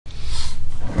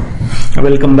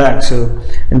Welcome back. So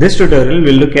in this tutorial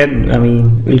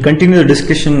we'll continue the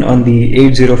discussion on the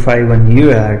 8051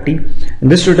 UART. In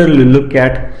this tutorial we'll look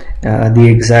at the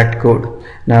exact code.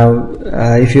 Now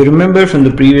if you remember from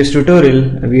the previous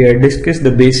tutorial, we had discussed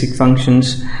the basic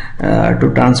functions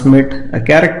to transmit a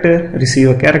character,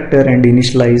 receive a character, and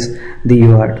initialize the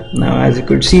UART. Now as you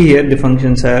could see here, the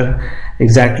functions are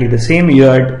exactly the same.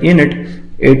 UART init,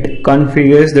 it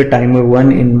configures the timer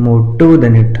 1 in mode 2,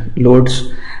 then it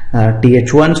loads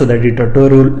th1 so that it auto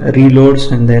reloads,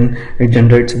 and then it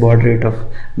generates baud rate of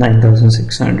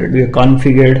 9600. We have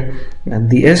configured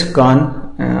the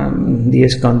SCON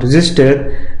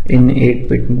register in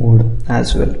 8-bit mode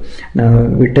as well. Now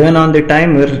we turn on the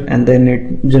timer and then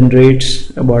it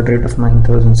generates a baud rate of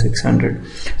 9600.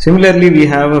 Similarly, we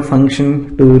have a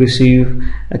function to receive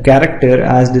a character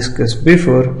as discussed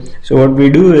before. So what we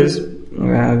do is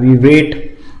we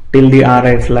wait till the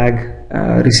RI flag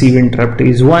receive interrupt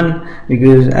is 1,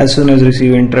 because as soon as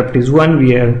receive interrupt is 1,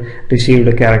 we have received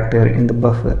a character in the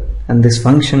buffer, and this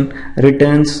function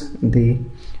returns the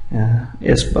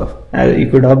sbuff. You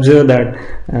could observe that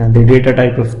the data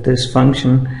type of this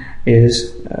function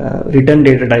is return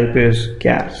data type is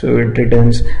char, so it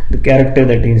returns the character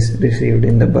that is received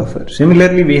in the buffer.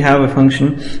 Similarly, we have a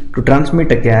function to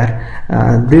transmit a char.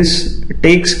 This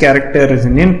takes character as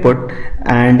an input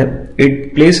and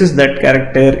it places that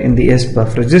character in the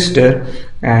sbuff register,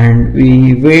 and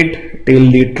we wait till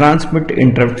the transmit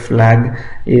interrupt flag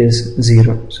is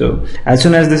 0. So as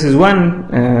soon as this is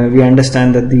 1, we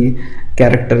understand that the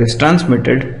character is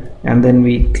transmitted, and then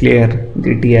we clear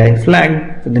the TI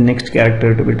flag for the next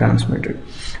character to be transmitted.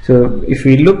 So if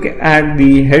we look at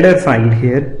the header file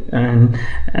here,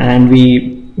 and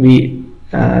we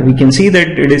can see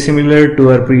that it is similar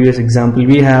to our previous example.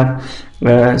 We have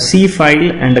a C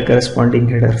file and a corresponding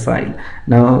header file.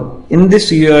 Now in this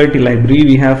UART library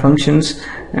we have functions,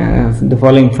 the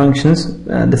following functions.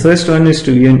 The first one is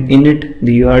to init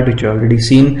the UART, which you already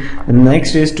seen. The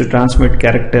next is to transmit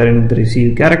character and the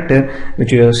receive character,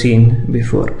 which you have seen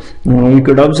before. Now you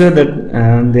could observe that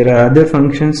there are other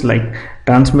functions like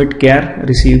transmit char,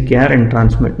 receive char, and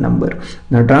transmit number.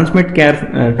 Now transmit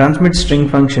transmit string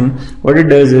function, what it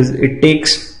does is it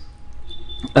takes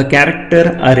a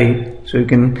character array. So you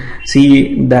can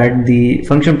see that the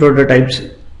function prototypes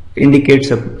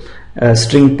indicates a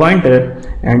string pointer,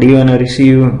 and even a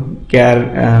receive char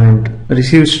and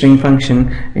receive string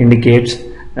function indicates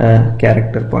a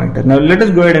character pointer. Now let us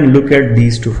go ahead and look at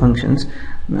these two functions.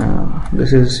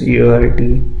 This is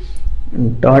UART.c.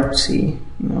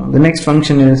 Now the next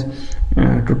function is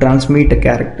to transmit a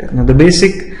character. Now the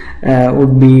basic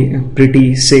would be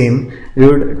pretty same. We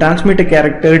would transmit a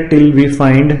character till we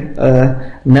find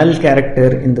a null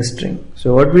character in the string.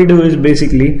 So what we do is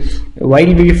basically,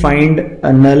 while we find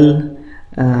a null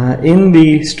in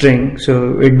the string,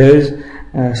 so it does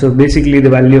so basically the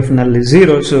value of null is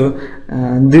 0. So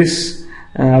this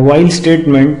while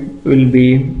statement will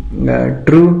be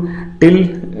true till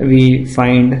we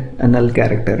find a null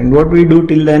character, and what we do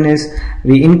till then is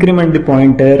we increment the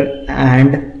pointer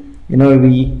and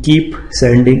we keep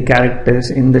sending characters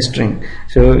in the string.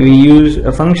 So we use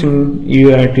a function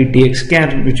UART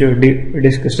which we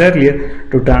discussed earlier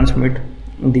to transmit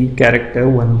the character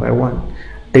one by one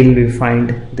till we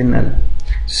find the null.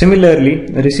 Similarly,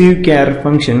 the receive char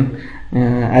function,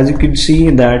 as you could see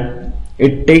that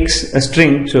it takes a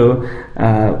string. So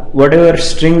whatever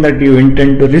string that you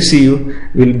intend to receive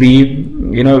will be,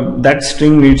 that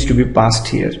string needs to be passed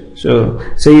here. So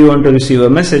say you want to receive a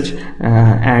message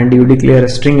and you declare a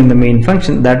string in the main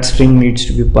function, that string needs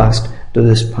to be passed to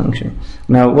this function.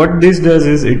 Now what this does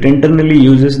is it internally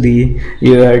uses the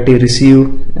UART receive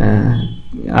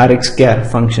rxchar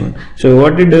function. So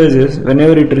what it does is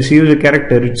whenever it receives a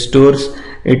character, it stores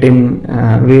it in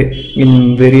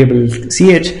variable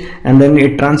ch, and then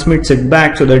it transmits it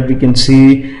back so that we can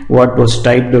see what was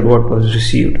typed or what was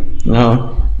received.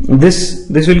 Now this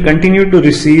will continue to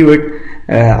receive it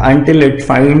until it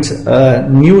finds a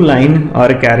new line or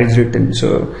a carriage written.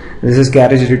 So this is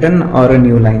carriage written or a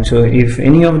new line. So if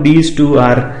any of these two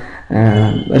are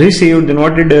received, then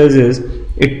what it does is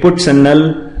it puts a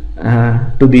null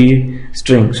to the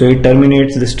string. So it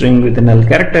terminates the string with a null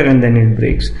character and then it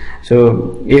breaks.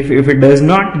 So if it does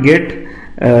not get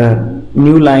a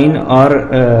new line or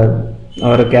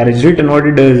a carriage written, what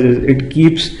it does is it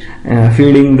keeps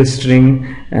feeding the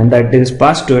string and that is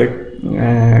passed to it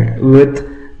with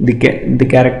the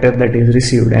character that is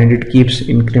received, and it keeps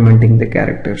incrementing the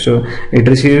character. So it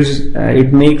receives,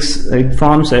 it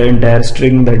forms an entire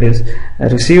string that is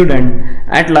received, and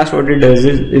at last what it does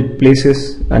is it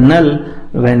places a null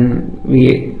when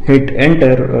we hit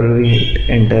enter, or we hit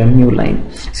enter new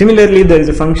line. Similarly, there is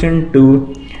a function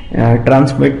to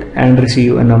transmit and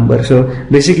receive a number. So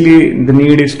basically the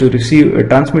need is to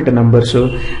transmit a number. So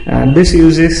this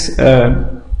uses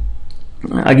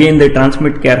again the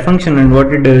transmit char function, and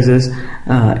what it does is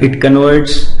it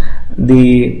converts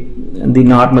the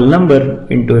normal number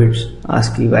into its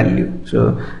ASCII value.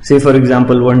 So say for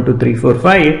example 1 2 3 4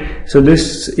 5, so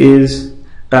this is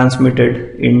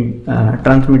transmitted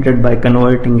by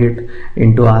converting it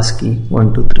into ASCII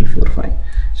 1 2 3 4 5.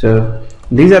 So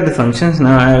these are the functions.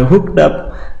 Now I have hooked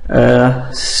up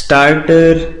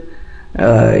starter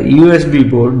USB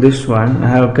board, this one. I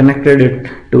have connected it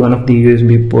to one of the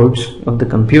USB ports of the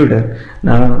computer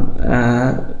now,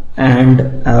 and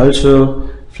I also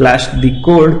flashed the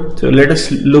code. So let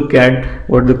us look at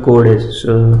what the code is.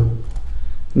 So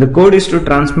the code is to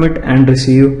transmit and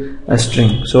receive a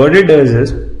string. So what it does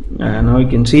is, now you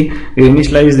can see we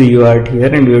initialize the UART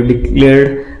here, and we have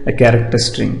declared a character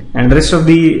string, and rest of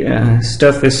the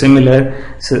stuff is similar.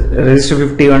 So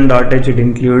register51.h, it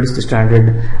includes the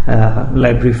standard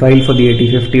library file for the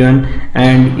 8051,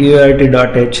 and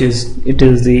UART.h is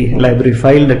the library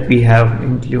file that we have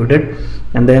included,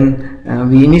 and then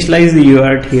we initialize the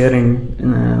UART here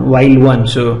in while 1.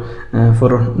 So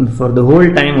for the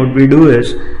whole time what we do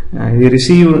is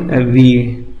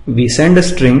we send a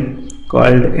string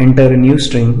called enter a new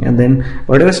string, and then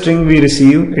whatever string we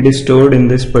receive, it is stored in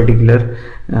this particular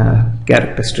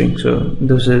character string. So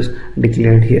this is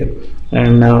declared here,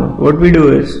 and now what we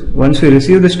do is once we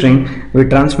receive the string, we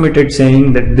transmit it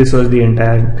saying that this was the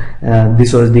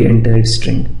entered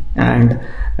string, and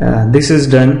this is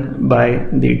done by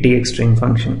the txstring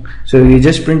function. So we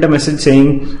just print a message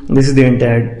saying this is the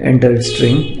entered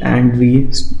string, and we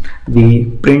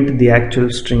print the actual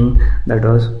string that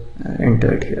was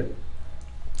entered here.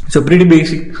 So pretty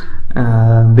basic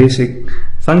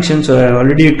function. So I have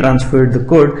already transferred the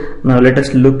code. Now let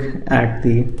us look at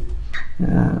the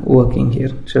working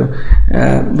here. So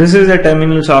this is a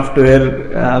terminal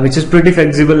software which is pretty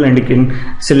flexible, and you can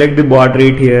select the baud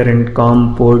rate here and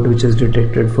COM port which is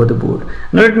detected for the board.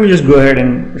 Now let me just go ahead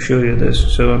and show you this.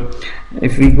 So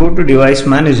if we go to device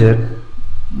manager,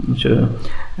 so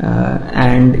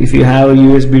and if you have a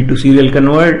USB to serial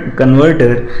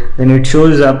converter, then it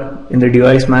shows up in the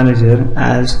device manager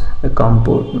as a COM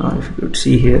port. Now if you could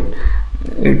see here,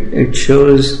 it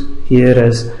shows here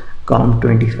as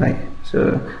COM25.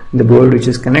 So the board which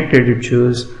is connected, it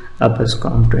shows up as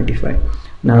COM25.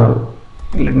 Now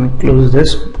let me close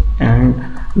this, and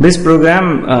this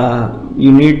program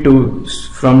you need to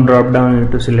from drop down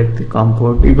to select the COM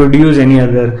port. You could use any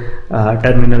other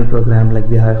terminal program like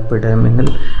the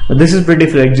hyperterminal. This is pretty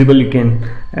flexible. You can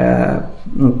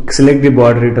select the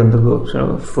baud rate on the go.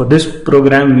 So for this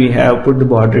program we have put the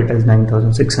baud rate as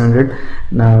 9600.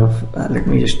 Now let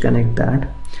me just connect that,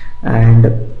 and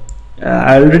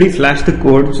I already flashed the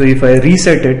code, so if I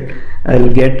reset it, I'll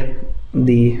get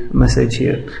the message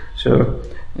here. So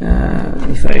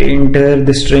if I enter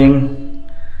the string,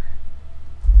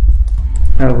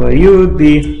 how are you,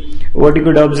 what you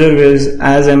could observe is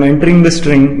as I'm entering the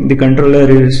string, the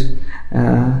controller is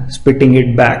spitting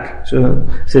it back. So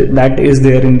that is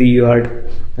there in the UART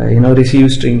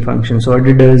receive string function. So what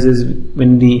it does is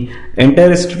when we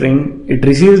enter a string, it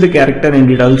receives the character and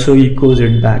it also echoes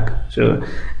it back. So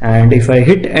and if I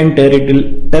hit enter, it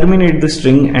will terminate the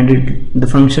string and the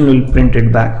function will print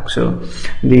it back. So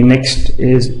the next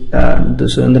is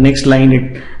so in the next line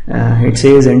it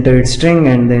says entered string,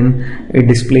 and then it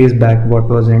displays back what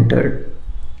was entered.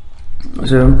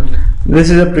 So this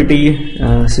is a pretty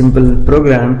simple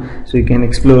program, so you can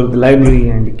explore the library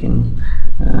and you can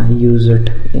use it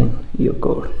in your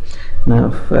code. Now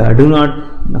do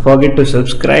not forget to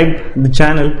subscribe the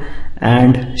channel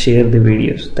and share the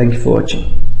videos. Thank you for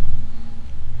watching.